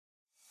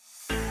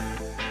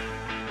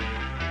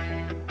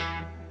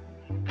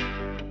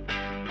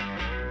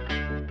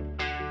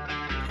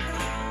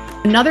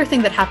Another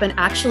thing that happened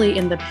actually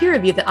in the peer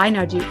review that I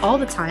now do all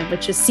the time,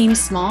 which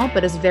seems small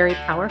but is very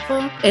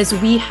powerful, is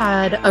we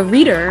had a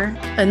reader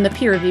in the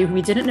peer review who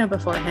we didn't know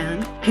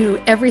beforehand, who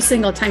every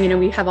single time,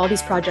 we have all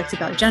these projects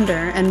about gender,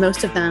 and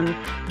most of them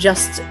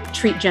just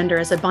treat gender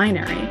as a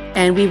binary.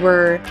 And we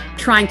were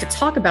trying to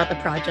talk about the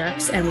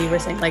projects, and we were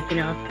saying,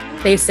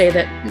 they say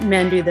that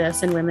men do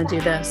this and women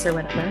do this or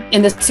whatever.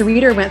 And this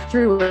reader went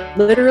through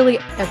literally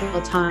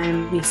every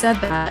time we said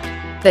that.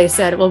 They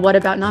said, well, what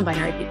about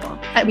non-binary people?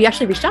 We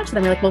actually reached out to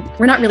them. We're like, well,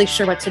 we're not really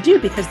sure what to do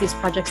because these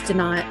projects did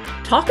not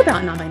talk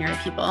about non-binary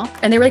people.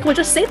 And they were like, well,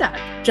 just say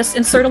that. Just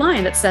insert a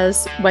line that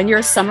says, when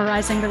you're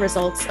summarizing the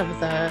results of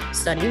the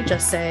study,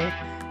 just say,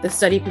 the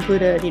study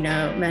concluded,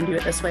 men do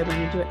it this way,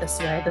 women do it this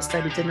way. The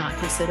study did not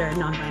consider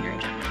non-binary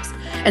genders.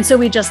 And so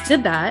we just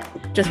did that,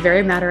 just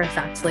very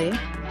matter-of-factly.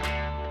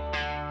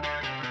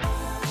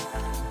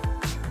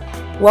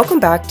 Welcome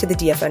back to the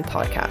DFN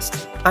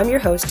podcast. I'm your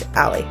host,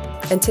 Ali,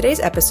 and today's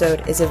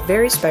episode is a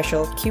very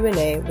special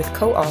Q&A with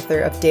co-author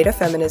of Data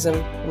Feminism,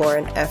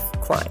 Lauren F.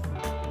 Klein.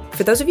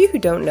 For those of you who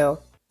don't know,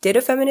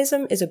 Data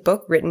Feminism is a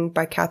book written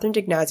by Catherine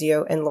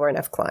D'Ignazio and Lauren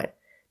F. Klein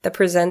that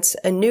presents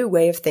a new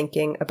way of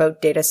thinking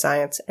about data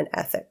science and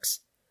ethics,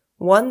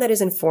 one that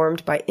is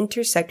informed by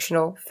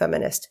intersectional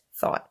feminist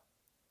thought.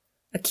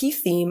 A key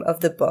theme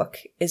of the book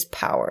is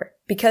power,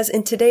 because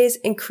in today's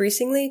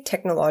increasingly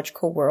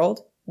technological world,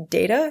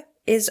 data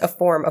is a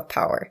form of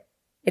power.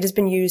 It has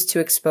been used to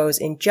expose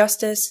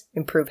injustice,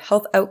 improve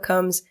health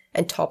outcomes,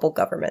 and topple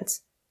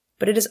governments.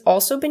 But it has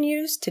also been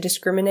used to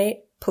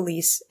discriminate,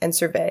 police, and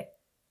survey.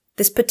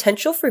 This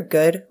potential for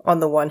good on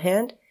the one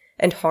hand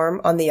and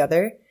harm on the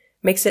other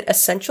makes it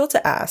essential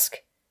to ask,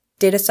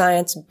 data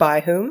science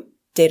by whom?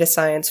 Data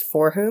science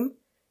for whom?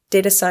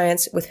 Data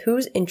science with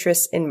whose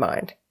interests in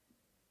mind?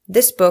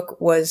 This book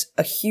was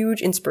a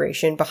huge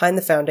inspiration behind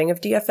the founding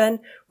of DFN.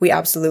 We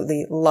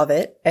absolutely love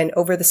it. And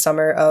over the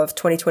summer of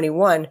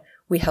 2021,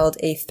 we held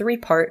a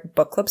 3-part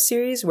book club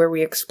series where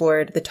we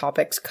explored the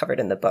topics covered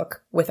in the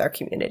book with our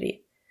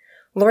community.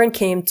 Lauren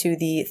came to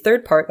the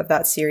 3rd part of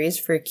that series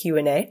for a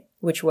Q&A,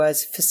 which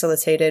was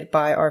facilitated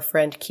by our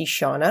friend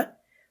Kishana,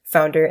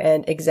 founder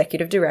and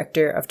executive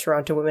director of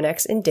Toronto Women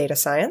X in data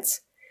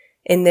science.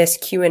 In this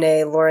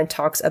Q&A, Lauren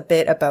talks a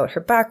bit about her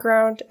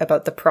background,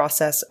 about the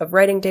process of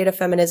writing Data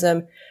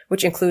Feminism,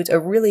 which includes a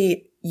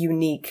really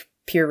unique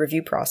peer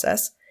review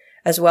process,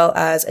 as well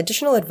as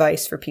additional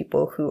advice for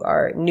people who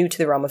are new to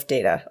the realm of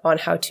data on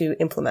how to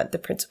implement the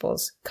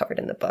principles covered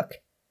in the book.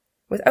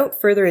 Without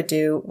further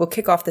ado, we'll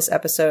kick off this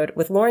episode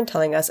with Lauren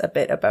telling us a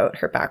bit about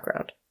her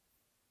background.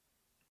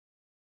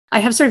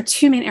 I have sort of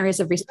 2 main areas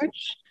of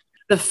research.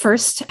 The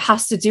first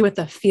has to do with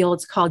the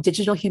field called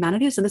digital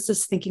humanities. And this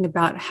is thinking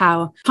about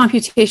how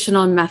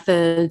computational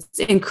methods,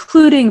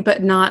 including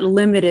but not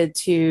limited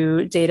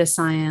to data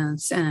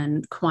science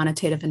and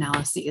quantitative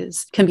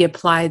analyses, can be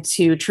applied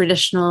to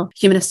traditional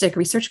humanistic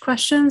research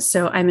questions.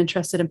 So I'm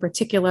interested in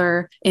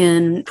particular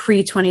in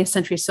pre-20th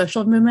century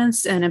social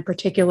movements, and in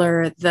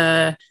particular,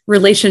 the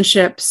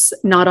relationships,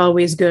 not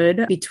always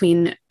good,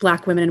 between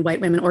Black women and white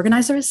women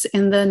organizers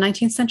in the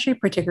 19th century,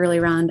 particularly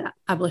around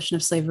abolition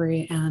of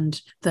slavery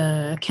and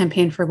the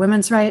campaign for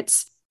women's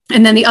rights.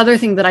 And then the other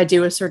thing that I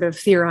do is sort of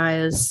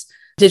theorize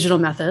digital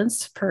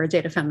methods per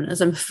data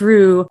feminism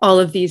through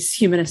all of these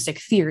humanistic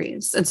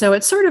theories. And so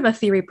it's sort of a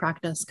theory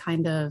practice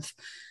kind of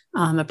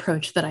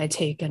approach that I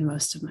take in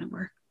most of my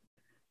work.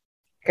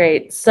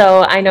 Great.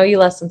 So I know you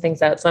left some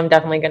things out, so I'm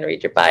definitely going to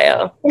read your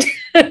bio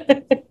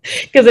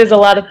because there's a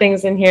lot of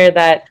things in here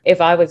that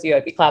if I was you,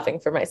 I'd be clapping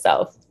for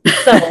myself.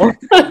 So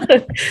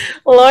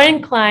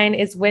Lauren Klein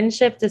is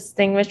Winship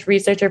Distinguished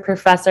Researcher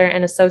Professor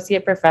and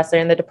Associate Professor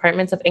in the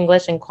Departments of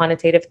English and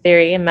Quantitative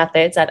Theory and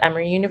Methods at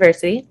Emory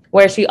University,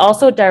 where she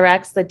also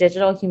directs the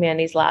Digital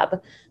Humanities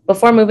Lab.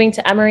 Before moving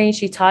to Emory,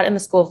 she taught in the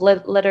School of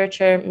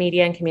Literature,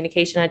 Media, and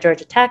Communication at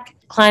Georgia Tech.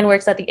 Klein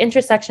works at the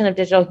intersection of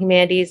digital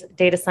humanities,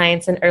 data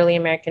science, and early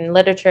American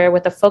literature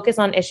with a focus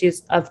on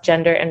issues of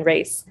gender and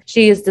race.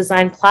 She has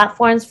designed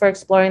platforms for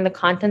exploring the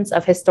contents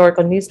of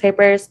historical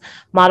newspapers,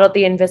 modeled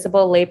the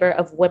invisible labor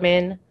of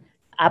women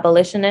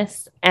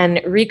abolitionists, and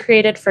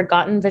recreated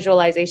forgotten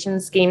visualization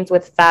schemes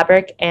with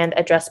fabric and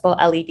addressable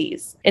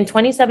LEDs. In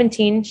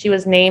 2017, she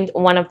was named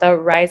one of the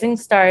rising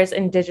stars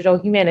in digital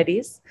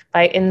humanities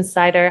by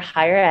Insider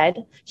Higher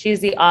Ed. She is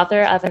the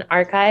author of An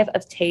Archive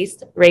of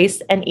Taste,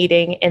 Race, and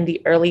Eating in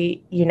the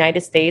Early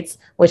United States,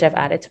 which I've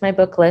added to my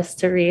book list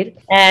to read,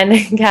 and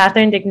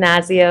Catherine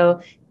D'Ignazio,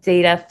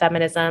 Data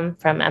Feminism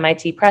from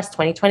MIT Press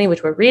 2020,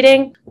 which we're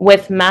reading.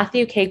 With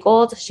Matthew K.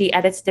 Gold, she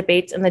edits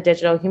Debates in the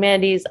Digital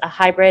Humanities, a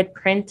hybrid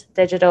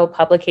print-digital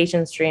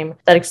publication stream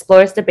that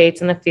explores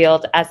debates in the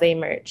field as they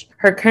emerge.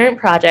 Her current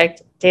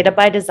project, Data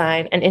by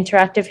Design, an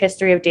interactive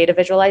history of data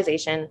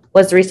visualization,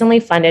 was recently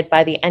funded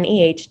by the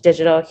NEH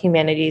Digital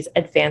Humanities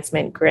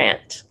Advancement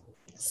Grant.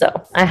 So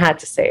I had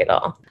to say it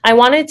all. I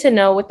wanted to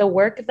know, with the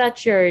work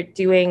that you're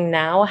doing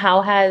now,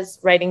 how has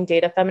writing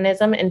Data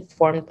Feminism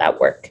informed that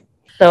work?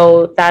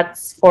 So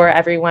that's for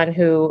everyone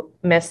who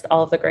missed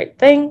all of the great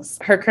things.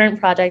 Her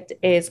current project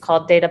is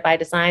called Data by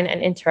Design,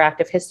 an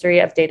interactive history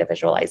of data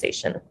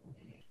visualization.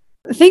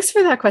 Thanks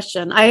for that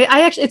question. I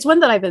actually, it's one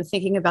that I've been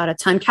thinking about a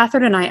ton.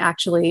 Catherine and I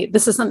actually,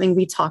 this is something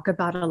we talk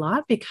about a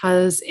lot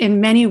because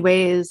in many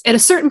ways, at a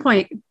certain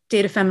point,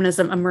 data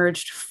feminism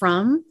emerged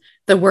from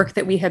the work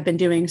that we have been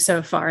doing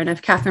so far. And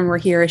if Catherine were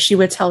here, she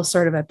would tell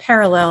sort of a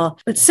parallel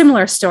but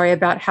similar story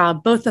about how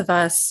both of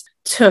us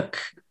took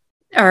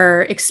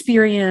our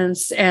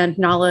experience and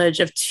knowledge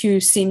of two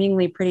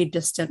seemingly pretty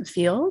distant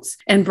fields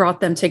and brought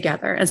them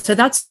together. And so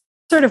that's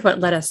sort of what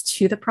led us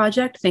to the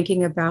project,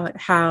 thinking about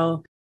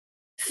how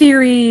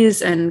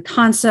theories and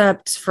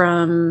concepts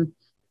from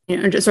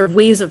just sort of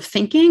ways of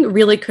thinking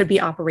really could be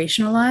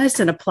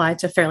operationalized and applied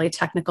to fairly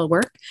technical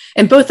work.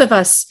 And both of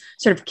us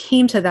sort of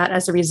came to that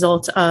as a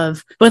result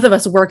of both of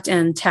us worked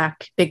in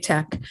tech, big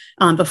tech,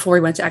 before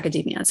we went to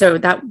academia. So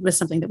that was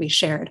something that we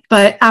shared.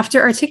 But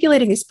after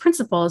articulating these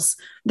principles,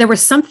 there were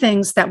some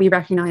things that we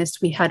recognized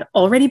we had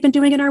already been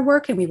doing in our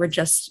work and we were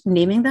just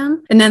naming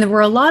them. And then there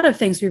were a lot of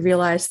things we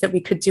realized that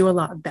we could do a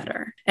lot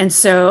better. And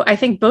so I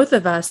think both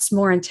of us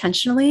more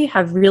intentionally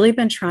have really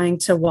been trying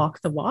to walk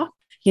the walk.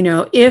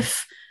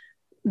 If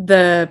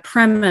the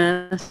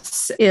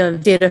premise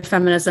of data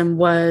feminism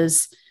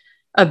was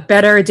a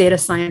better data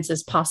science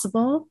is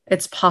possible.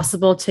 It's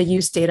possible to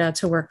use data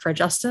to work for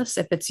justice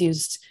if it's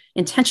used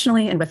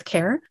intentionally and with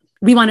care.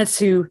 We wanted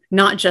to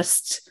not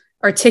just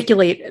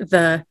articulate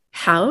the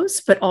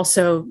hows, but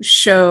also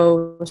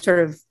show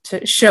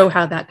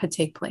how that could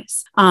take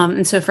place.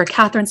 And so for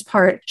Catherine's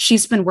part,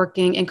 she's been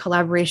working in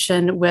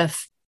collaboration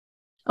with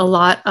a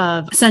lot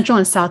of Central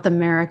and South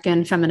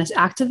American feminist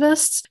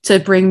activists to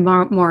bring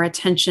more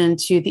attention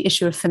to the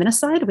issue of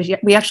feminicide, which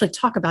we actually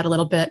talk about a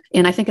little bit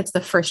in, I think it's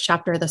the first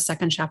chapter, the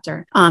second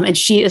chapter. And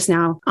she is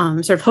now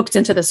sort of hooked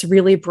into this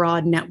really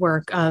broad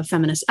network of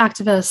feminist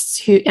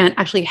activists and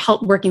actually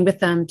help working with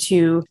them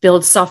to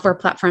build software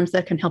platforms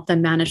that can help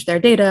them manage their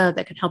data,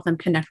 that can help them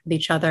connect with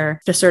each other,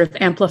 to sort of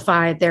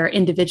amplify their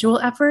individual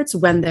efforts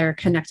when they're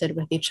connected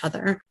with each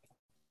other.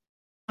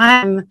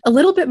 I'm a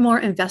little bit more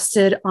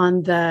invested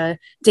on the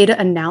data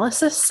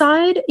analysis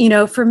side.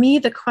 For me,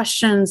 the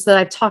questions that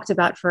I've talked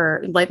about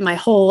for like my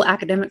whole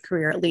academic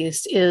career, at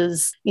least,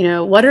 is,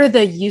 what are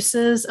the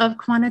uses of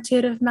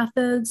quantitative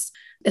methods,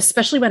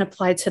 especially when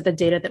applied to the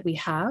data that we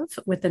have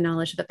with the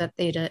knowledge that that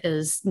data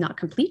is not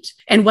complete,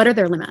 and what are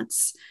their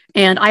limits?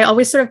 And I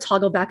always sort of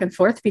toggle back and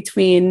forth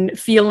between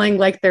feeling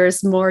like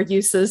there's more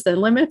uses than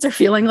limits or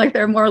feeling like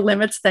there are more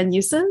limits than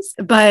uses.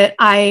 But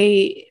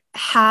I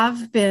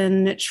have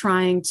been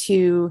trying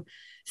to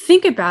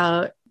think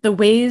about the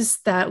ways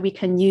that we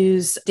can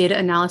use data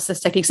analysis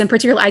techniques. In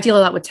particular, I deal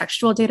a lot with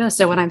textual data.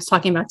 So when I'm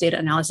talking about data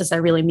analysis, I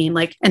really mean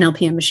like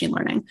NLP and machine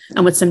learning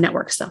and with some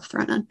network stuff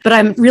thrown in. But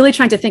I'm really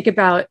trying to think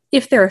about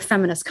if there are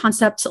feminist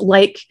concepts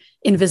like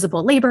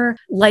invisible labor,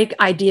 like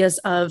ideas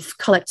of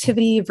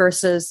collectivity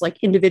versus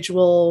like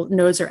individual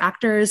nodes or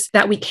actors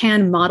that we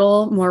can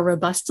model more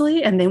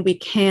robustly, and then we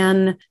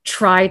can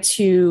try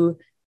to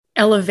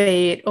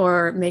elevate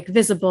or make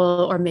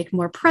visible or make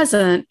more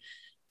present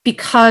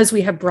because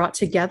we have brought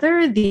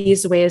together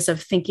these ways of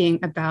thinking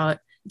about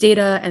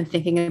data and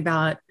thinking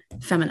about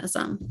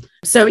feminism.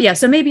 So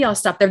maybe I'll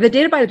stop there. The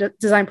Data by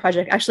Design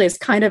project actually is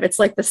it's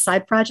like the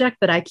side project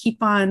that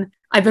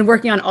I've been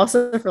working on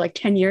also for like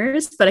 10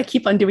 years, but I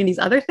keep on doing these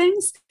other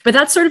things. But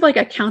that's sort of like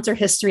a counter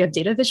history of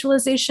data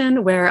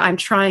visualization where I'm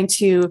trying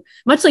to,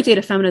 much like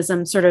data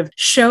feminism, sort of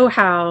show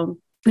how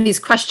these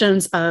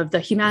questions of the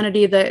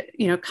humanity that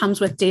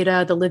comes with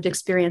data, the lived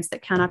experience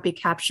that cannot be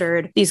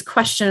captured, these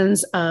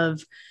questions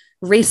of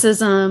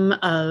racism,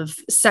 of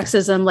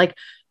sexism, like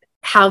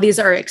how these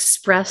are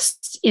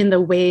expressed in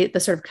the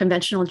sort of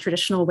conventional and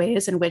traditional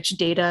ways in which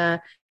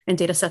data and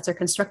data sets are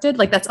constructed.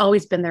 Like that's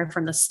always been there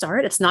from the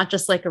start. It's not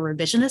just like a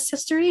revisionist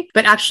history,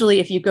 but actually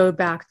if you go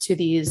back to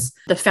the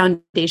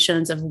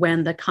foundations of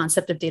when the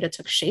concept of data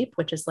took shape,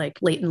 which is like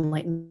late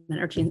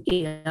Enlightenment or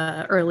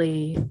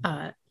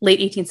late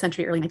 18th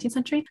century, early 19th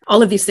century,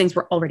 all of these things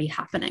were already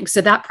happening.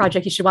 So that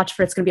project you should watch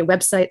for. It's going to be a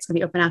website. It's going to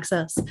be open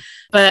access.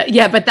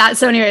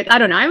 So anyway, I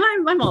don't know.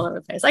 I'm all over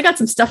the place. I got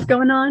some stuff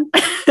going on.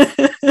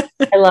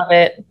 I love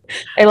it.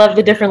 I love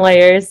the different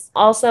layers.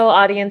 Also,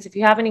 audience, if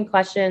you have any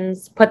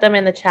questions, put them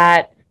in the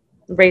chat,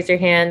 raise your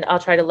hand. I'll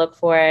try to look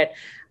for it.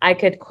 I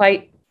could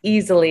quite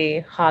easily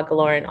hog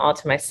Lauren all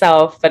to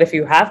myself, but if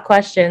you have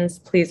questions,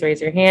 please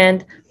raise your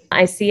hand.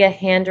 I see a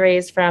hand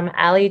raised from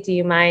Ali. Do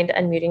you mind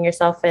unmuting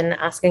yourself and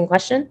asking a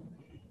question?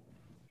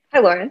 Hi,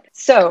 Lauren.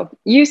 So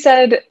you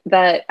said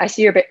that I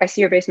see your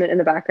basement in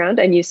the background,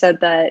 and you said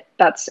that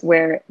that's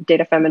where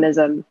data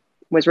feminism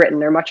was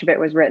written, or much of it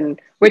was written,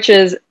 which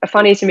is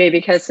funny to me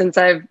because since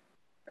I've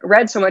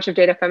read so much of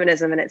data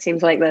feminism and it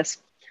seems like this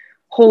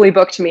holy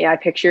book to me, I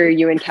picture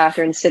you and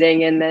Catherine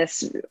sitting in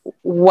this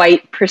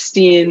white,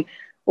 pristine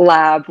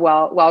lab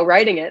while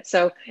writing it.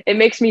 So it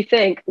makes me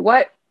think,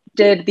 what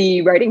did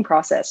the writing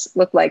process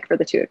look like for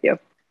the two of you?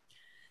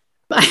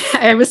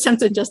 I was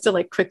tempted just to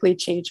like quickly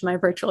change my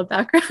virtual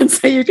background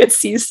so you could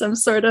see some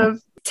sort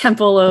of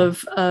temple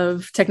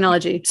of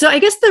technology. So I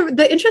guess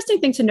the interesting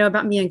thing to know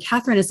about me and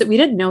Catherine is that we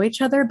didn't know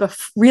each other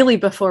really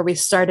before we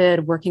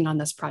started working on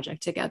this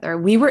project together.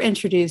 We were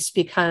introduced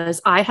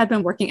because I had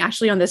been working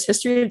actually on this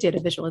history of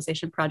data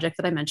visualization project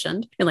that I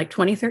mentioned in like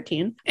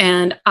 2013.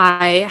 And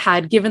I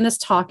had given this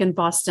talk in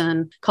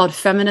Boston called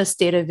Feminist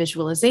Data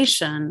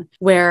Visualization,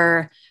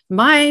 where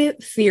my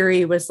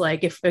theory was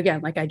like, if again,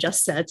 like I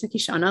just said to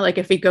Kishana, like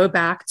if we go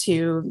back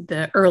to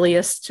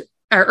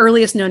our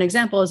earliest known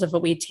examples of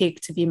what we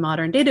take to be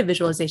modern data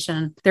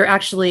visualization, there are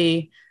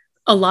actually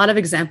a lot of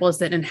examples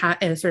that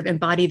sort of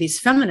embody these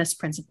feminist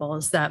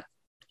principles that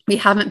we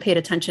haven't paid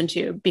attention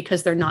to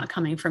because they're not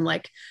coming from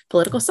like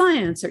political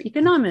science or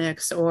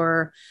economics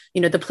or,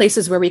 the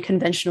places where we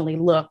conventionally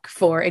look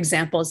for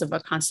examples of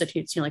what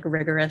constitutes, like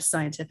rigorous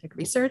scientific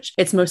research.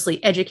 It's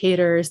mostly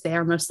educators. They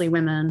are mostly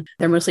women.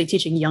 They're mostly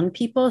teaching young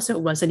people. So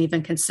it wasn't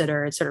even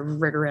considered sort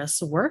of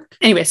rigorous work.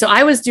 Anyway, so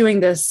I was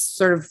doing this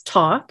sort of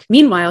talk.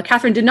 Meanwhile,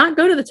 Catherine did not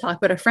go to the talk,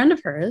 but a friend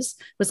of hers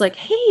was like,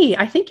 hey,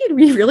 I think you'd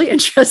be really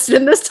interested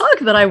in this talk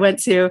that I went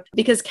to,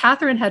 because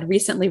Catherine had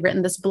recently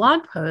written this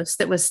blog post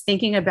that was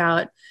thinking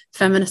about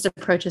feminist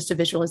approaches to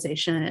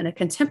visualization in a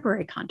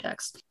contemporary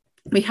context.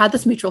 We had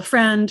this mutual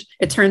friend.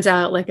 It turns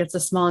out like it's a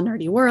small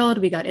nerdy world.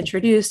 We got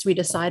introduced. We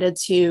decided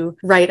to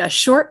write a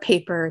short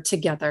paper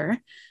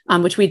together,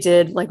 which we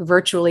did like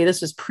virtually.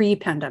 This was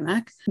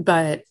pre-pandemic,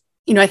 but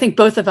I think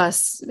both of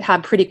us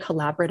had pretty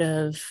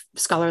collaborative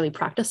scholarly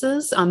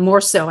practices,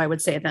 more so I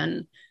would say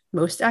than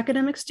most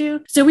academics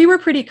do. So we were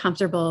pretty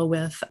comfortable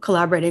with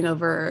collaborating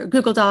over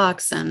Google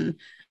Docs and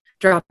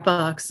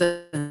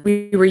Dropbox. And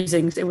we were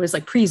using, it was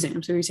like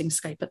pre-Zoom, so we were using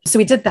Skype. So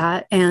we did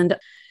that. And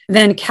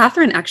then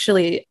Catherine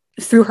actually,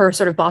 through her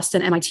sort of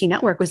Boston MIT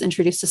network, was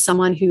introduced to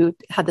someone who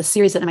had the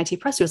series at MIT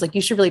Press who was like,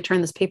 you should really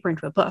turn this paper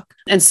into a book.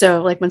 And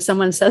so like when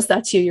someone says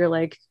that to you, you're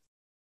like,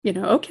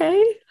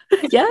 okay,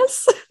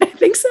 yes, I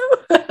think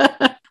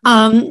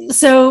so.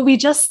 So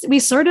we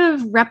sort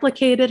of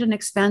replicated and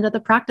expanded the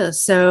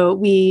practice.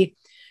 So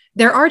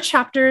there are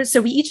chapters.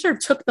 So we each sort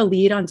of took the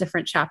lead on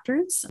different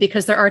chapters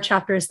because there are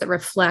chapters that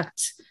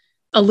reflect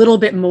a little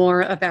bit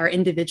more of our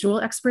individual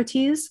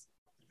expertise.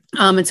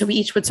 And so we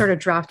each would sort of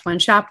draft one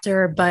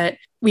chapter, but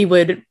we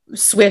would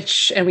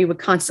switch and we would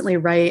constantly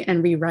write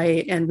and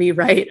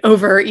rewrite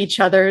over each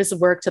other's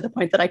work to the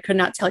point that I could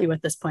not tell you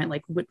at this point,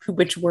 like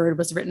which word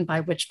was written by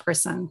which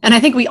person. And I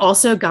think we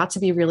also got to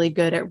be really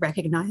good at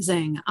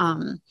recognizing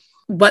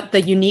what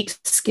the unique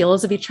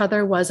skills of each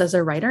other was as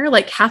a writer.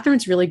 Like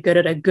Catherine's really good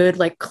at a good,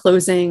 like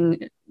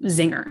closing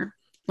zinger.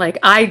 Like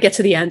I get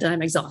to the end and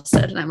I'm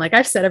exhausted and I'm like,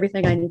 I've said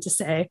everything I need to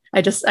say.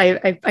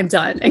 I'm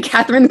done. And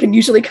Catherine can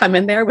usually come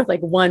in there with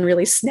like one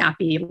really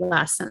snappy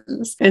last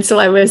sentence. And so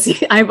I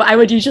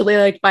would usually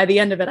like by the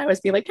end of it, I would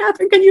be like,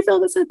 Catherine, can you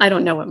fill this in? I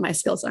don't know what my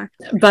skills are,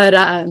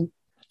 but,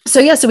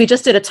 so we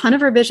just did a ton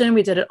of revision.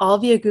 We did it all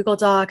via Google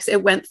Docs.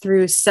 It went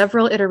through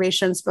several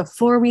iterations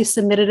before we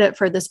submitted it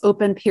for this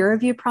open peer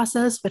review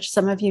process, which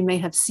some of you may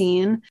have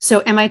seen. So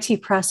MIT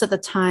Press at the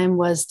time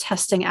was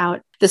testing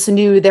out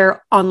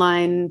their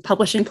online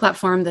publishing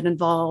platform that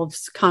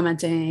involves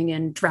commenting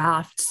and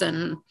drafts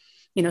and,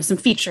 some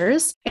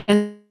features.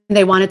 And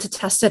they wanted to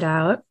test it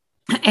out.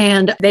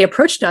 And they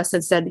approached us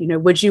and said,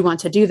 would you want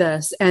to do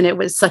this? And it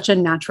was such a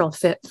natural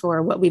fit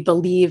for what we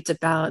believed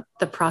about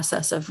the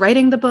process of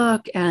writing the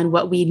book and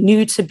what we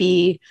knew to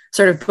be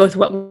sort of both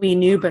what we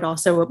knew, but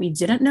also what we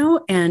didn't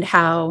know, and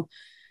how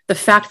the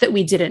fact that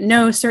we didn't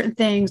know certain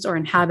things or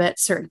inhabit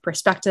certain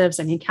perspectives.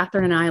 I mean,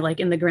 Catherine and I, like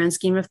in the grand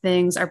scheme of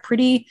things, are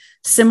pretty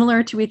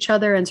similar to each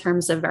other in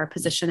terms of our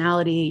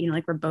positionality.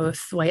 Like we're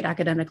both white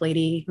academic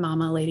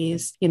mama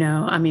ladies.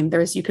 I mean,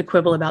 you could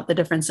quibble about the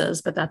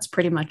differences, but that's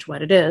pretty much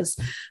what it is.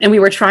 And we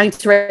were trying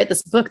to write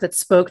this book that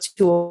spoke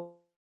to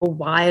a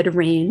wide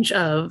range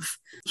of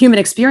human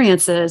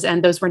experiences,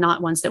 and those were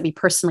not ones that we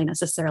personally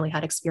necessarily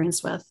had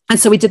experience with. And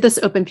so we did this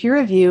open peer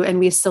review, and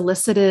we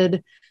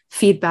solicited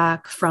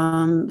feedback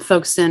from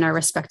folks in our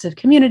respective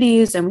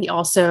communities. And we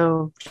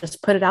also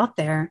just put it out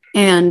there.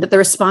 And the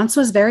response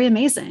was very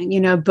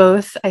amazing.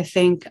 Both, I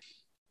think,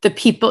 the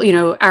people,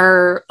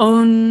 our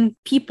own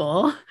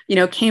people,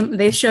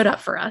 they showed up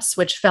for us,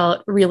 which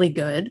felt really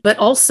good, but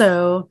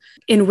also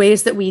in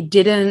ways that we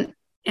didn't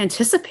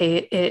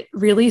anticipate. It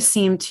really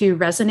seemed to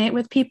resonate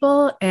with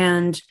people.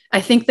 And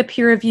I think the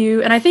peer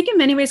review, and I think in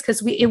many ways,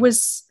 because it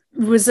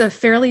was a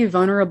fairly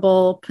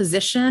vulnerable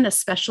position,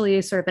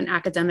 especially sort of an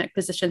academic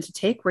position to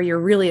take where you're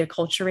really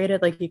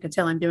acculturated. Like you can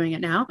tell I'm doing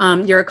it now.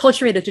 You're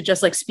acculturated to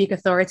just like speak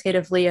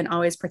authoritatively and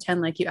always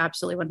pretend like you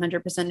absolutely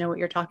 100% know what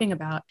you're talking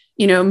about.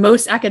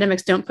 Most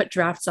academics don't put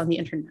drafts on the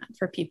internet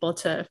for people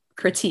to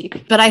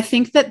critique. But I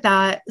think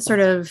that sort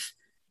of,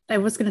 I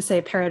was going to say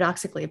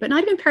paradoxically, but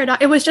not even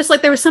paradox. It was just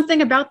like, there was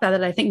something about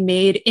that I think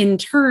made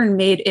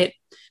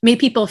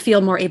people feel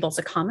more able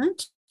to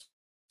comment.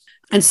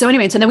 And so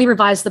anyway, so then we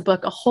revised the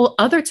book a whole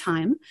other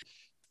time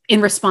in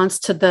response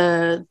to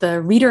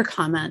the reader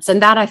comments.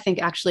 And that I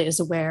think actually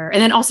is where, and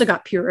then also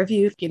got peer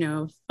reviewed,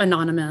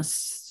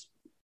 anonymous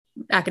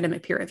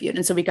academic peer reviewed.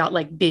 And so we got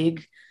like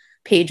big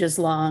pages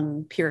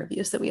long peer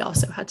reviews that we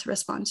also had to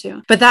respond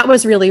to. But that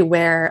was really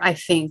where I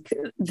think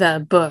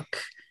the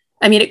book,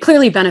 I mean, it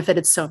clearly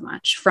benefited so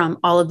much from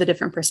all of the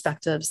different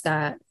perspectives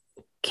that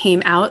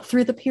came out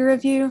through the peer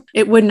review.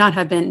 It would not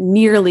have been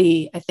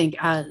nearly, I think,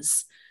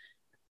 as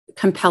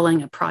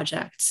compelling a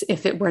project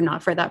if it were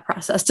not for that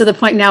process, to the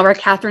point now where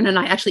Catherine and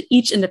I actually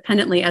each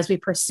independently, as we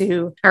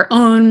pursue our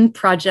own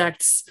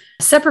projects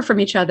separate from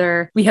each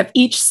other, we have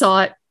each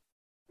sought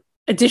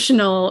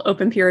additional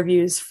open peer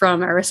reviews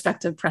from our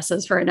respective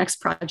presses for our next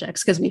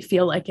projects, because we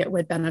feel like it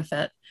would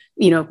benefit,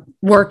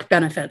 work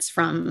benefits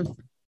from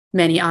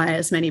many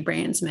eyes, many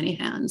brains, many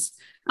hands.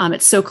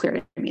 It's so clear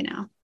to me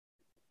now.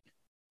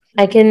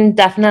 I can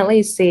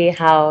definitely see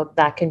how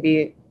that can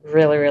be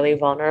really, really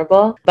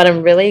vulnerable, but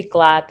I'm really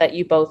glad that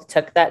you both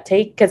took that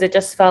take, because it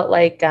just felt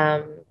like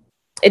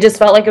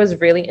it was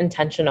really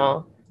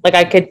intentional. Like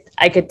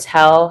I could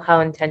tell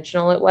how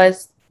intentional it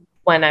was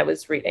when I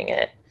was reading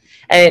it.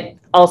 And it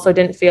also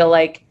didn't feel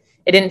like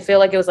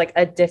it was like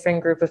a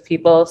different group of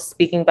people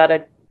speaking about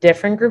a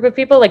different group of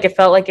people. Like it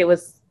felt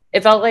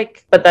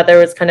like, but that there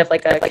was kind of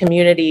like a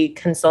community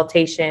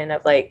consultation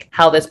of like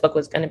how this book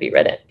was going to be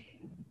written.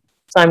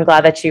 So I'm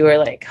glad that you were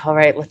like, all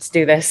right, let's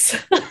do this.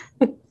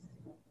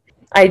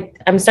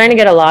 I'm starting to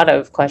get a lot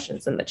of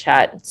questions in the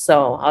chat,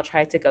 so I'll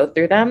try to go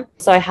through them.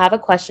 So I have a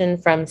question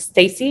from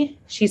Stacy.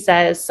 She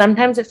says,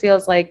 sometimes it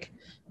feels like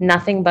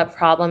nothing but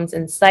problems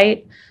in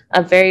sight,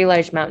 a very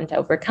large mountain to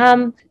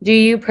overcome. Do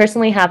you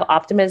personally have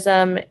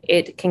optimism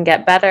it can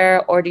get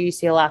better, or do you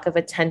see a lack of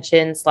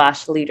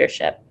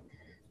attention/leadership?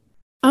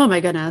 Oh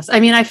my goodness. I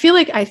mean, I feel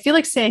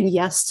like saying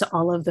yes to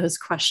all of those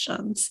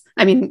questions.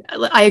 I mean,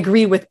 I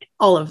agree with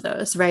all of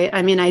those, right?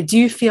 I mean, I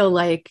do feel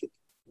like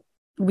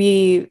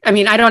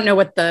I don't know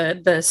what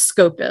the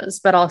scope is,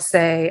 but I'll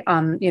say,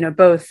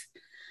 both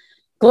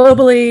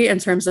globally in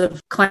terms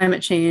of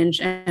climate change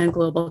and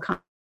global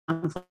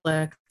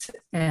conflict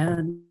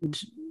and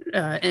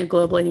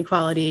global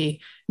inequality,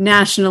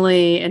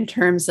 nationally in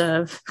terms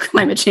of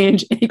climate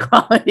change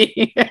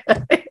inequality,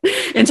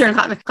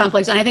 internal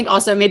conflicts. And I think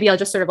also maybe I'll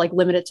just sort of like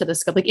limit it to the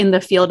scope, like in the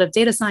field of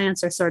data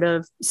science or sort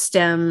of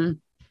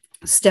STEM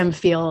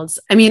fields.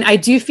 I mean, I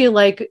do feel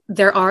like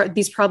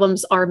these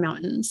problems are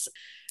mountains.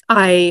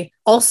 I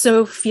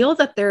also feel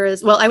that there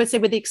is, I would say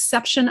with the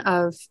exception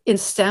of in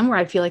STEM, where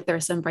I feel like there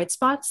are some bright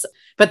spots,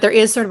 but there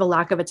is sort of a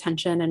lack of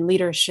attention and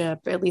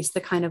leadership, at least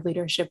the kind of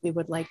leadership we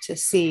would like to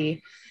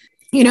see.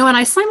 And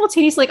I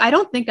simultaneously, I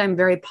don't think I'm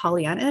very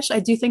Pollyannish. I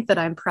do think that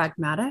I'm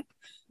pragmatic.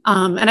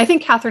 And I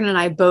think Catherine and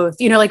I both,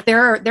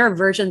 there are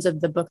versions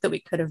of the book that we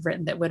could have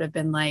written that would have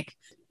been like,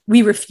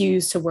 we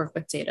refuse to work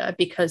with data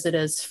because it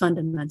is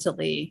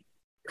fundamentally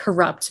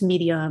corrupt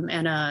medium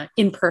and an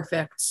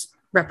imperfect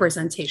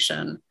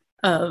representation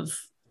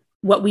of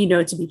what we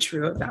know to be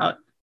true about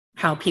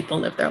how people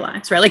live their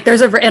lives, right? Like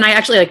and I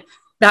actually like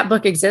that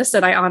book exists,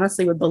 and I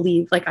honestly would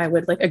believe, like I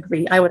would like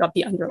agree, I would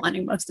be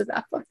underlining most of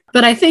that book.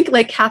 But I think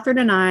like Catherine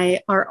and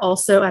I are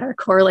also at our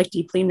core like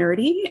deeply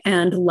nerdy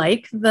and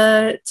like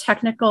the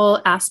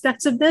technical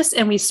aspects of this,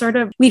 and we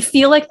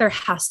feel like there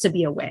has to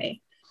be a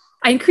way.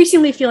 I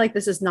increasingly feel like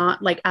this is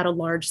not like at a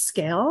large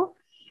scale,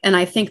 and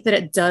I think that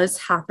it does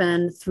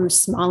happen through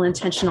small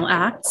intentional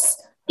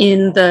acts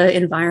in the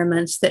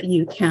environments that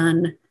you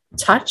can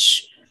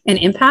touch and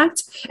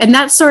impact. And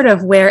that's sort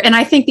of where, and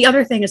I think the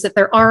other thing is that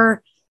there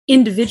are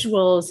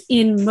individuals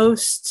in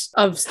most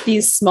of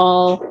these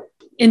small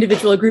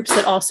individual groups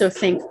that also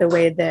think the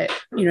way that,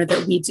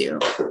 that we do.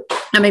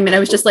 I mean, I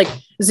was just like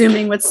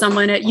Zooming with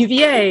someone at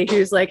UVA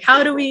who's like,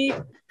 how do we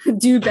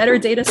do better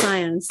data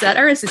science at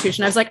our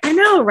institution? I was like, I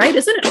know, right?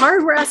 Isn't it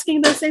hard? We're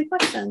asking those same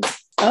questions.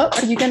 Oh,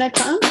 are you going to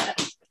come?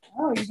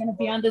 Oh, you're going to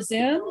be on the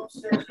Zoom?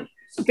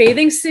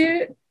 Bathing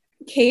suit,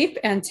 cape,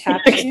 and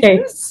tap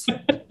shoes.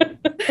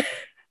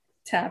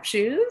 Tap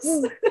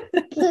shoes.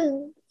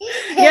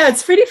 Yeah,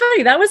 it's pretty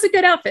funny. That was a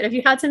good outfit. If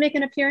you had to make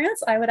an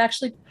appearance, I would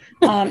actually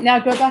now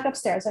go back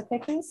upstairs. Okay,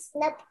 please?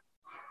 Nope.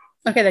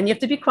 Okay, then you have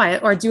to be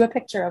quiet or do a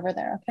picture over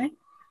there, okay?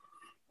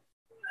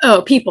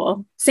 Oh,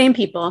 same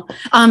people.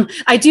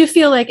 I do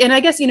feel like, and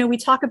I guess, we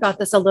talk about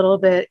this a little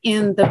bit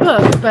in the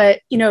book,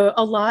 but,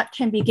 a lot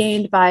can be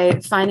gained by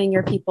finding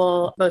your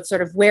people, both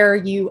sort of where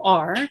you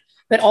are,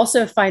 but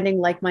also finding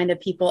like-minded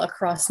people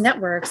across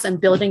networks and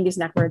building these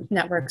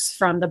networks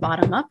from the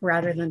bottom up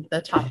rather than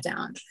the top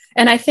down.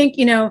 And I think,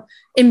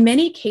 in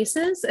many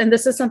cases, and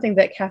this is something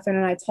that Catherine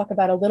and I talk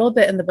about a little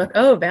bit in the book,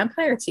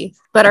 vampire teeth,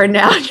 but are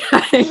now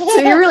trying, so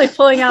you're really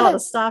pulling out all the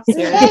stops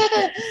here.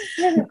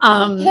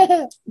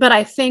 But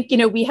I think,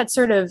 we had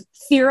sort of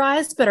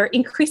theorized, but are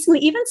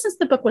increasingly, even since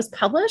the book was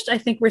published, I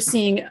think we're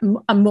seeing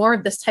more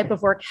of this type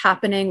of work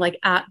happening like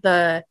at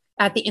the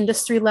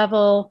industry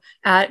level,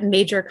 at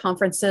major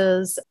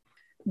conferences,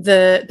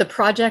 the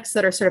projects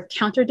that are sort of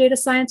counter data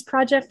science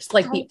projects,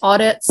 like the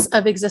audits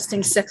of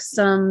existing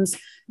systems,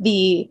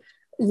 the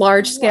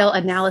large scale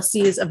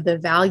analyses of the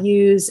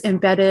values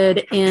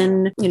embedded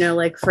in,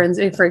 like for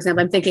example,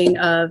 I'm thinking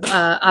of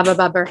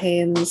Ababa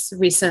Berhane's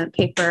recent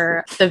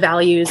paper, The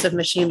Values of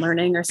Machine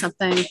Learning or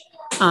something,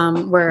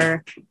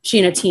 where she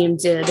and a team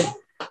did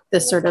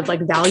this sort of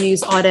like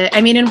values audit.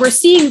 I mean, and we're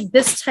seeing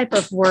this type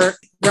of work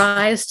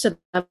rise to the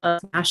level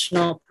of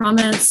national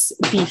prominence,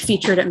 be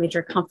featured at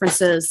major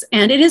conferences.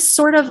 And it is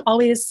sort of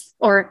always,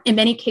 or in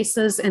many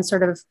cases, and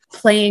sort of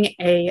playing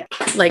a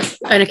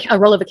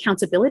role of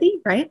accountability,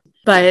 right?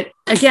 But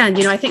again,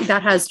 I think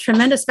that has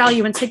tremendous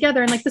value. And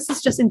together, and like this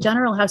is just in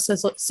general how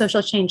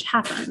social change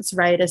happens,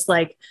 right? It's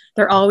like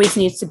there always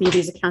needs to be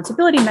these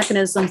accountability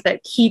mechanisms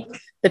that keep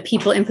the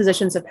people in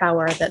positions of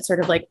power, that sort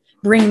of like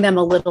bring them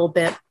a little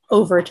bit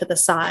over to the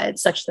side,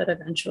 such that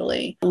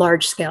eventually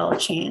large scale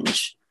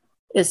change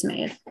is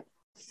made.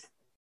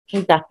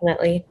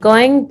 Definitely.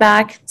 Going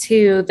back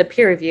to the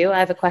peer review, I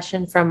have a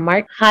question from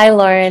Mark. Hi,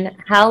 Lauren.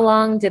 How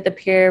long did the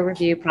peer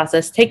review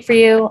process take for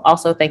you?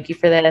 Also, thank you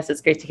for this.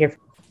 It's great to hear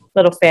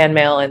little fan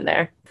mail in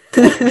there.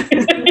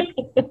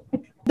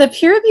 The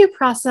peer review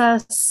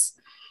process,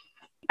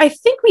 I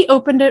think we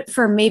opened it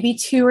for maybe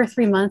 2 or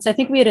 3 months. I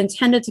think we had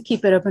intended to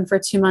keep it open for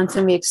 2 months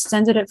and we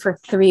extended it for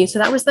 3. So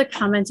that was the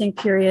commenting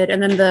period.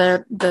 And then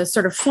the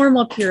sort of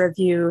formal peer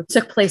review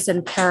took place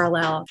in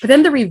parallel. But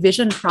then the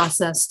revision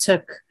process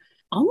took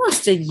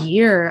almost a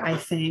year, I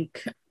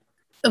think.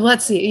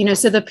 Let's see,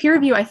 so the peer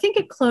review, I think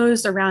it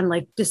closed around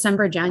like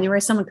December, January.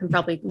 Someone can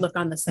probably look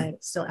on the site,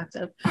 it's still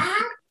active.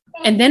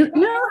 And then,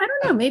 no, I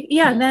don't know, maybe,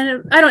 yeah, and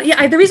then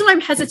the reason why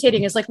I'm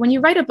hesitating is like when you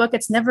write a book,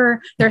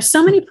 there are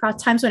so many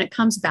times when it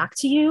comes back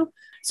to you.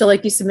 So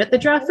like you submit the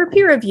draft for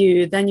peer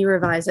review, then you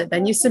revise it,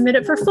 then you submit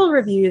it for full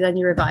review, then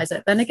you revise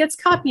it, then it gets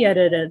copy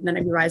edited, then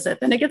you revise it,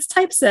 then it gets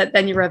typeset,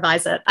 then you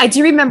revise it. I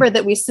do remember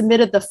that we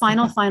submitted the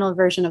final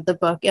version of the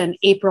book in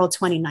April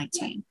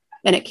 2019.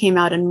 And it came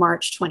out in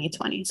March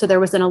 2020. So there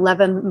was an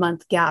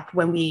 11-month gap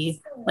when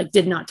we like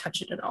did not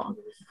touch it at all.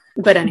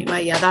 But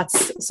anyway, yeah,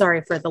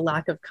 sorry for the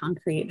lack of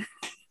concrete.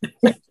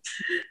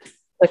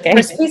 Okay.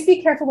 Please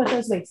be careful with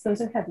those weights. Those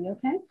are heavy,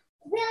 okay?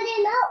 Well,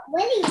 they're not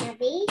really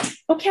heavy.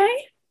 Okay.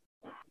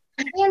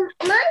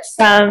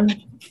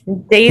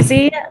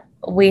 Daisy,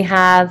 we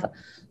have,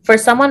 for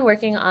someone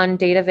working on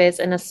data viz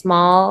in a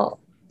small,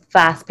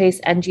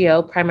 fast-paced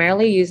NGO,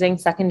 primarily using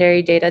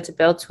secondary data to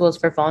build tools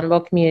for vulnerable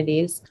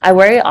communities, I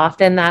worry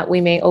often that we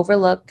may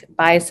overlook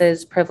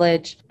biases,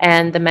 privilege,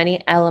 and the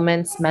many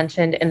elements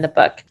mentioned in the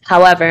book.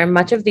 However,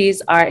 much of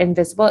these are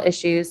invisible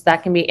issues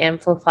that can be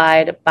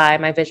amplified by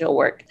my visual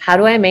work. How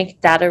do I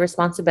make data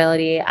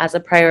responsibility as a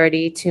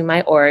priority to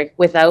my org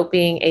without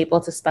being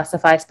able to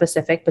specify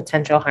specific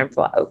potential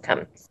harmful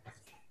outcomes?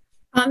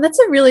 That's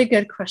a really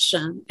good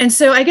question. And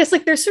so I guess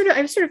like I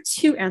have sort of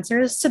 2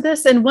 answers to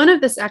this. And one of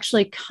this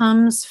actually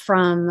comes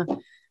from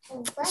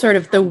sort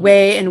of the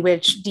way in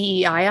which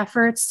DEI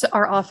efforts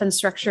are often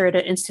structured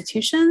at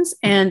institutions.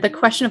 And the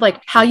question of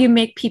like how you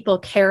make people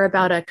care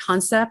about a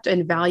concept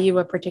and value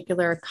a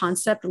particular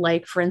concept,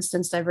 like for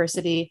instance,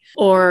 diversity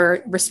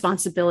or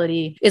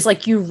responsibility, is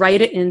like you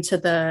write it into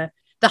the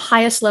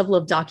highest level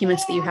of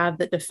documents that you have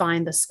that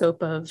define the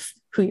scope of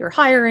who you're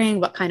hiring,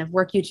 what kind of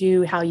work you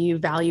do, how you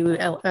value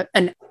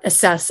and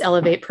assess,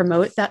 elevate,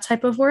 promote that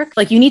type of work.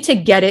 Like you need to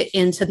get it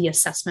into the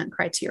assessment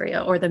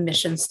criteria or the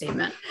mission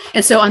statement.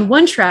 And so on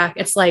one track,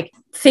 it's like,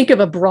 think of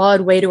a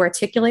broad way to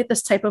articulate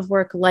this type of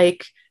work,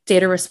 like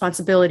data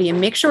responsibility,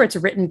 and make sure it's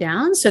written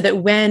down so that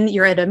when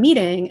you're at a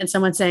meeting and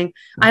someone's saying,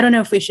 I don't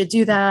know if we should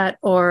do that,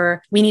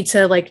 or we need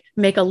to like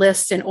make a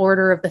list in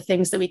order of the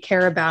things that we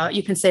care about,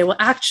 you can say, well,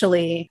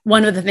 actually,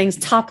 one of the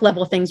top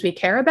level things we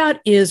care about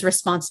is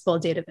responsible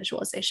data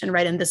visualization,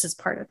 right? And this is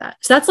part of that.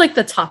 So that's like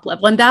the top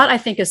level. And that I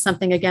think is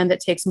something, again, that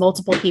takes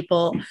multiple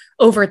people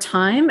over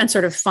time and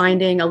sort of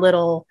finding a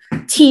little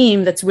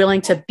team that's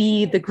willing to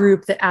be the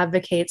group that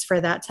advocates for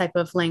that type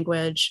of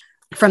language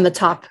from the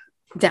top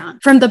down.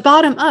 From the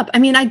bottom up, I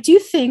mean, I do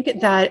think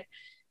that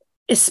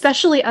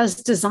especially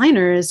as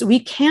designers, we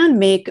can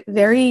make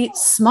very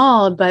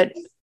small but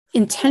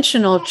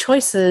intentional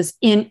choices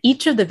in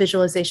each of the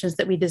visualizations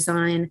that we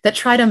design that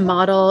try to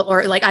model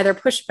or like either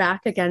push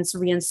back against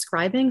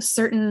reinscribing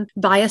certain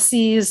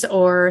biases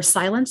or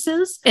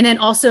silences, and then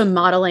also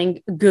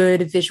modeling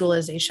good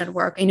visualization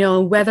work.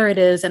 Whether it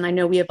is, and I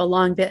know we have a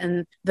long bit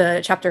in the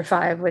chapter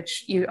 5,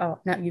 which you've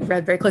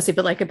read very closely,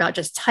 but like about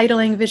just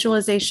titling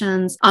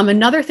visualizations.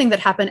 Another thing that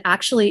happened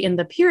actually in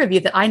the peer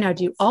review that I now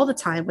do all the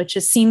time, which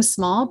seems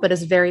small, but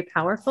is very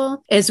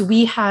powerful, is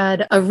we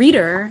had a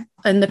reader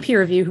in the peer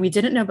review who we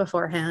didn't know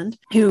beforehand,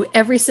 who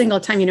every single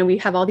time, we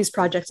have all these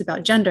projects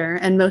about gender,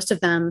 and most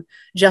of them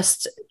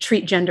just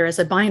treat gender as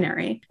a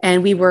binary.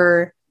 And we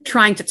were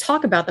trying to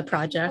talk about the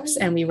projects,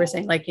 and we were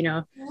saying like,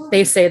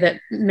 they say that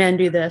men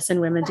do this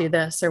and women do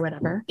this or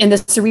whatever. And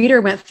this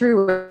reader went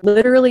through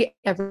literally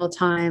every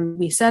time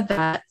we said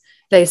that,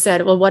 they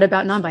said, well, what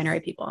about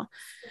non-binary people?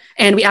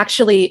 And we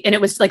actually, and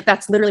it was like,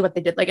 that's literally what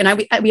they did. Like,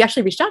 and we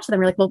actually reached out to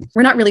them. We're like, well,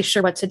 we're not really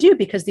sure what to do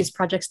because these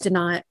projects did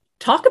not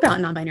talk about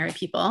non-binary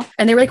people.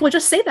 And they were like, well,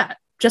 just say that.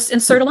 Just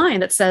insert a line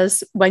that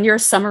says, when you're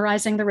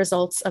summarizing the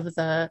results of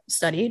the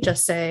study,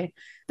 just say,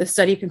 the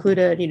study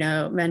concluded,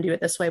 men do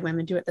it this way,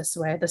 women do it this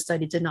way. The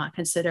study did not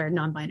consider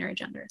non-binary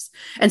genders.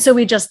 And so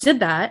we just did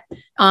that,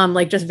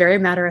 like just very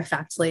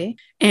matter-of-factly.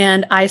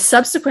 And I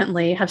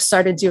subsequently have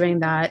started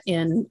doing that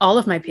in all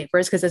of my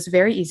papers because it's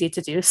very easy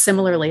to do,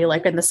 similarly,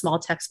 like in the small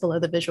text below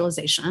the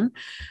visualization.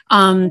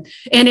 And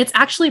it's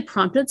actually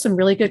prompted some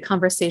really good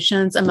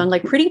conversations among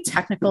like pretty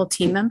technical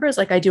team members.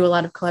 Like I do a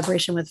lot of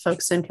collaboration with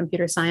folks in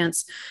computer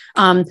science.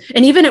 And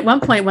even at one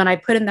point when I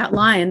put in that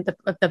line,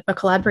 the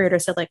collaborator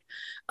said like,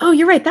 oh,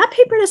 you're right, that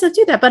paper doesn't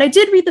do that. But I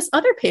did read this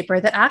other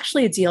paper that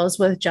actually deals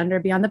with gender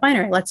beyond the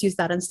binary. Let's use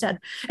that instead.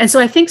 And so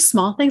I think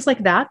small things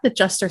like that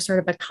just are sort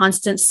of a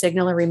constant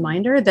signal, a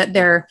reminder that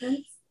there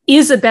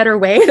is a better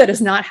way that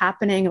is not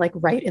happening like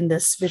right in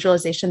this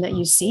visualization that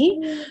you see,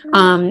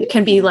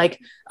 can be like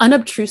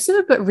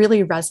unobtrusive, but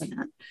really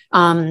resonant.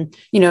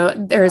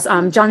 There's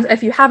John,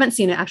 if you haven't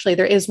seen it, actually,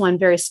 there is one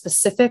very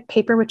specific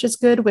paper, which is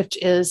good, which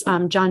is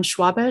John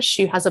Schwabish,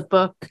 who has a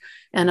book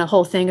and a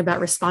whole thing about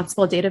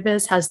responsible data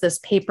viz, has this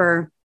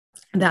paper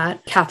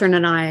that Catherine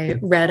and I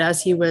read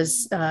as he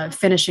was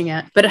finishing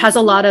it. But it has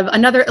a lot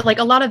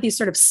of these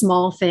sort of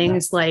small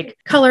things like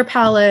color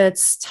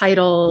palettes,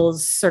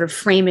 titles, sort of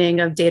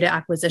framing of data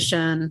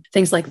acquisition,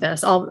 things like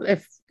this.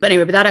 But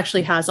that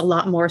actually has a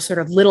lot more sort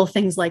of little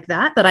things like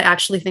that I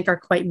actually think are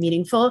quite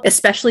meaningful,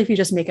 especially if you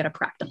just make it a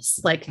practice.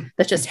 Like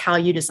that's just how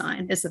you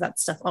design, is that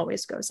stuff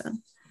always goes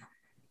in.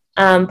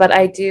 But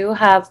I do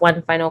have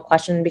one final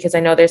question because I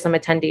know there's some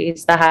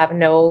attendees that have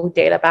no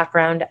data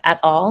background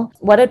at all.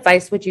 What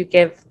advice would you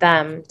give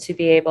them to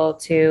be able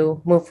to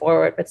move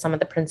forward with some of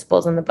the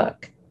principles in the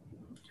book?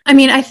 I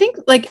mean, I think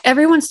like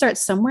everyone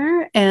starts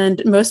somewhere,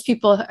 and most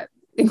people,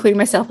 including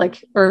myself,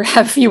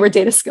 have fewer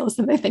data skills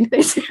than they think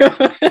they do.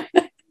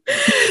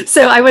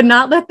 So I would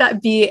not let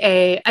that be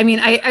I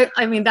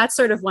mean, that's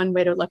sort of one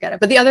way to look at it.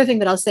 But the other thing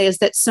that I'll say is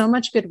that so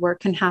much good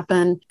work can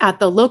happen at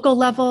the local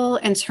level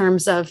in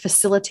terms of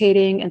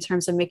facilitating, in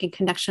terms of making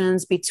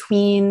connections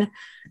between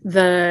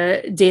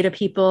the data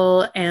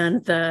people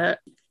and the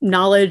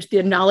knowledge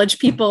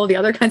people, the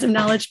other kinds of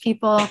knowledge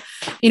people.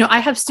 I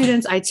have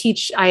students, I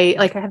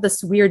have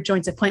this weird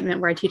joint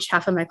appointment where I teach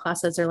half of my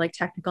classes are like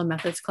technical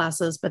methods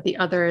classes, but the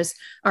others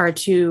are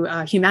to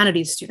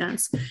humanities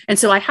students. And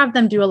so I have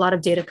them do a lot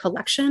of data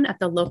collection at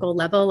the local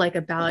level, like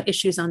about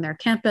issues on their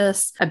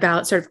campus,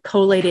 about sort of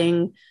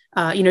collating,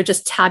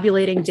 just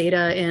tabulating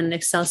data in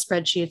Excel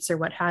spreadsheets or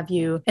what have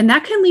you. And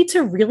that can lead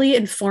to really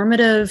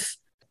informative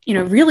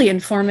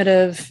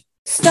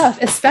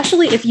stuff,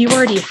 especially if you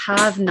already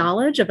have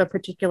knowledge of a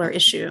particular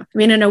issue. I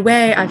mean, in a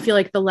way, I feel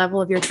like the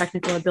level of your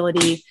technical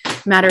ability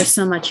matters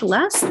so much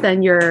less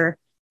than your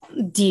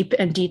deep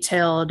and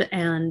detailed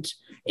and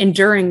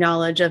enduring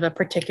knowledge of a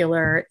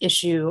particular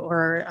issue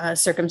or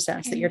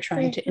circumstance that you're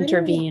trying to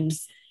intervene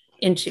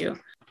into.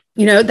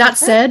 That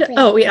said,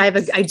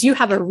 I do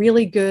have a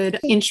really good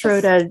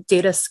intro to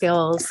data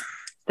skills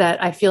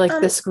that I feel like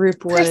this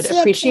group would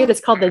appreciate.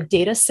 It's called the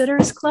Data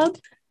Sitters Club,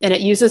 and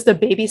it uses the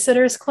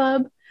Babysitters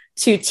Club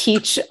to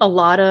teach a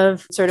lot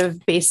of sort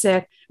of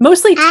basic,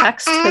 mostly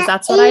text, because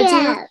that's what I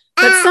do,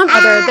 but some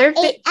other,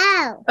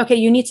 okay,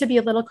 you need to be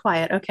a little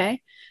quiet,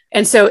 okay?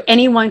 And so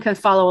anyone can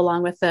follow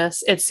along with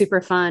this. It's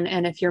super fun.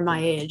 And if you're my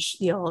age,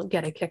 you'll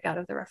get a kick out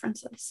of the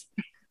references.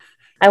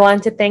 I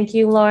want to thank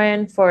you,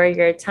 Lauren, for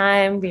your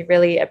time. We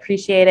really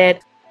appreciate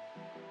it.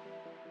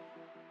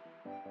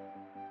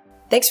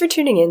 Thanks for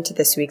tuning in to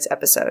this week's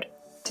episode.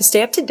 To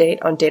stay up to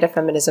date on Data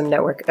Feminism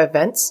Network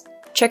events,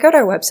 check out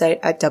our website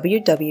at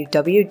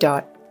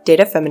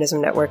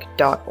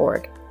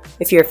www.datafeminismnetwork.org.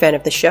 If you're a fan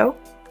of the show,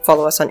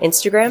 follow us on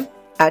Instagram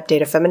at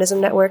Data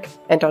Feminism Network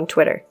and on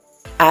Twitter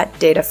at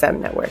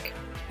DataFemNetwork.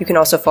 You can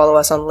also follow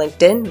us on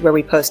LinkedIn, where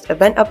we post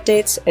event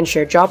updates and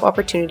share job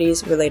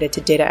opportunities related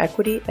to data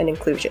equity and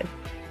inclusion.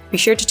 Be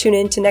sure to tune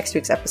in to next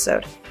week's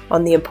episode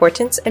on the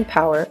importance and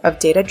power of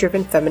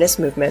data-driven feminist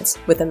movements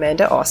with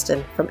Amanda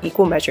Austin from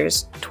Equal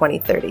Measures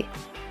 2030.